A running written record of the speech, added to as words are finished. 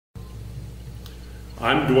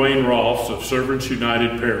I'm Duane Roelfs of Servants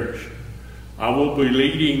United Parish. I will be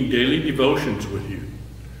leading daily devotions with you.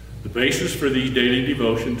 The basis for these daily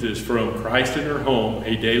devotions is from Christ in Her Home,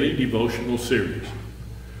 a daily devotional series.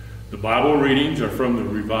 The Bible readings are from the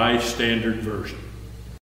Revised Standard Version.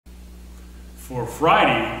 For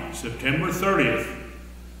Friday, September 30th,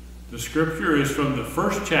 the scripture is from the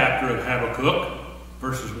first chapter of Habakkuk,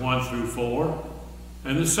 verses 1 through 4,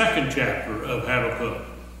 and the second chapter of Habakkuk,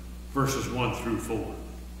 verses 1 through 4.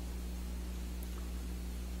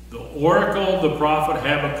 The oracle the prophet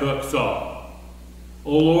Habakkuk saw.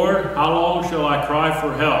 O Lord, how long shall I cry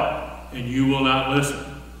for help, and you will not listen?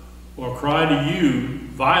 Or cry to you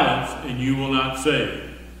violence, and you will not save?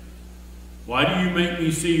 Why do you make me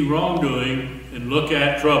see wrongdoing and look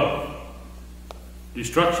at trouble?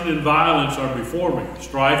 Destruction and violence are before me,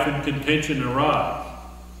 strife and contention arise.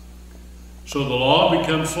 So the law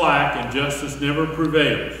becomes slack and justice never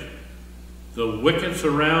prevails. The wicked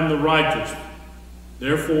surround the righteous,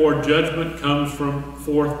 therefore judgment comes from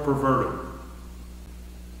forth perverted.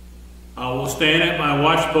 I will stand at my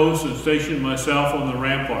watchpost and station myself on the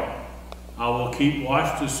rampart. I will keep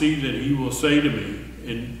watch to see that he will say to me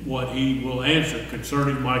and what he will answer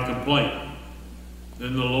concerning my complaint.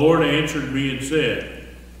 Then the Lord answered me and said,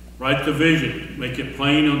 write the vision, make it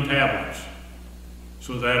plain on tablets,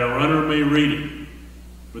 so that a runner may read it.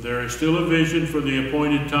 For there is still a vision for the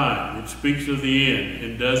appointed time. It speaks of the end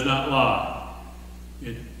and does not lie.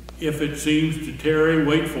 If it seems to tarry,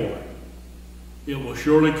 wait for it. It will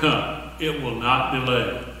surely come. It will not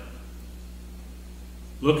delay.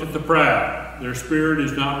 Look at the proud. Their spirit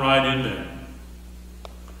is not right in them.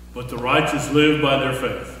 But the righteous live by their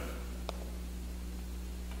faith.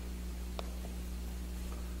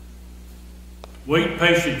 Wait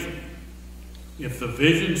patiently. If the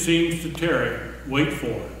vision seems to tarry, wait for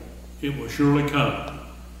it. It will surely come.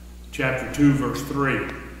 Chapter 2, verse 3.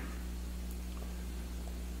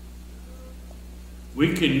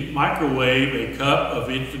 We can microwave a cup of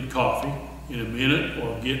instant coffee in a minute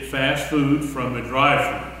or get fast food from a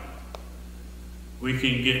drive-thru. We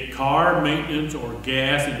can get car maintenance or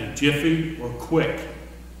gas in a jiffy or quick,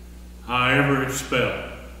 however it's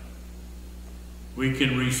spelled. We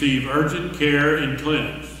can receive urgent care in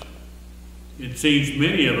clinics. It seems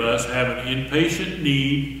many of us have an impatient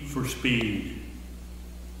need for speed.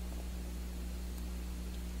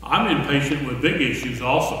 I'm impatient with big issues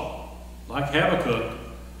also. Like Habakkuk,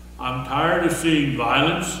 I'm tired of seeing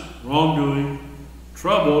violence, wrongdoing,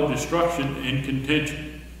 trouble, destruction, and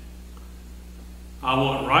contention. I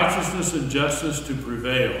want righteousness and justice to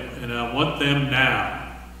prevail, and I want them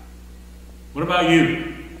now. What about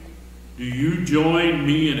you? Do you join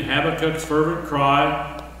me in Habakkuk's fervent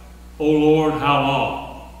cry, O Lord, how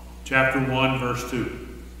long? Chapter 1, verse 2.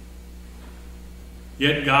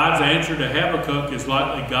 Yet God's answer to Habakkuk is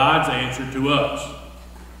likely God's answer to us.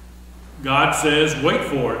 God says, wait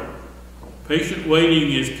for it. Patient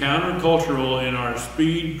waiting is countercultural in our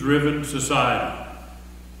speed-driven society.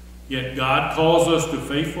 Yet God calls us to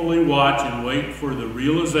faithfully watch and wait for the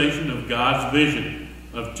realization of God's vision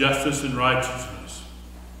of justice and righteousness.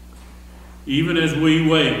 Even as we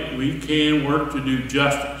wait, we can work to do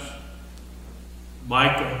justice.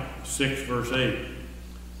 Micah 6, verse 8.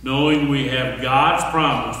 Knowing we have God's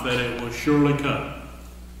promise that it will surely come.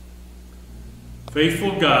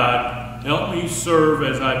 Faithful God, help me serve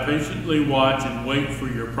as I patiently watch and wait for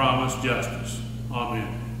your promised justice.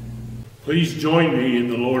 Amen. Please join me in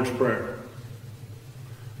the Lord's Prayer.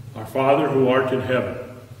 Our Father who art in heaven,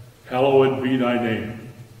 hallowed be thy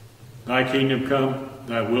name. Thy kingdom come,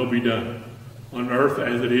 thy will be done, on earth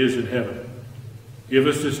as it is in heaven. Give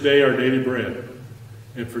us this day our daily bread,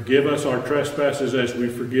 and forgive us our trespasses as we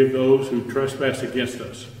forgive those who trespass against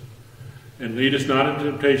us. And lead us not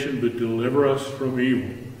into temptation, but deliver us from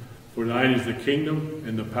evil. For thine is the kingdom,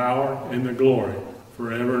 and the power, and the glory,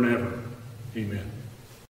 forever and ever. Amen.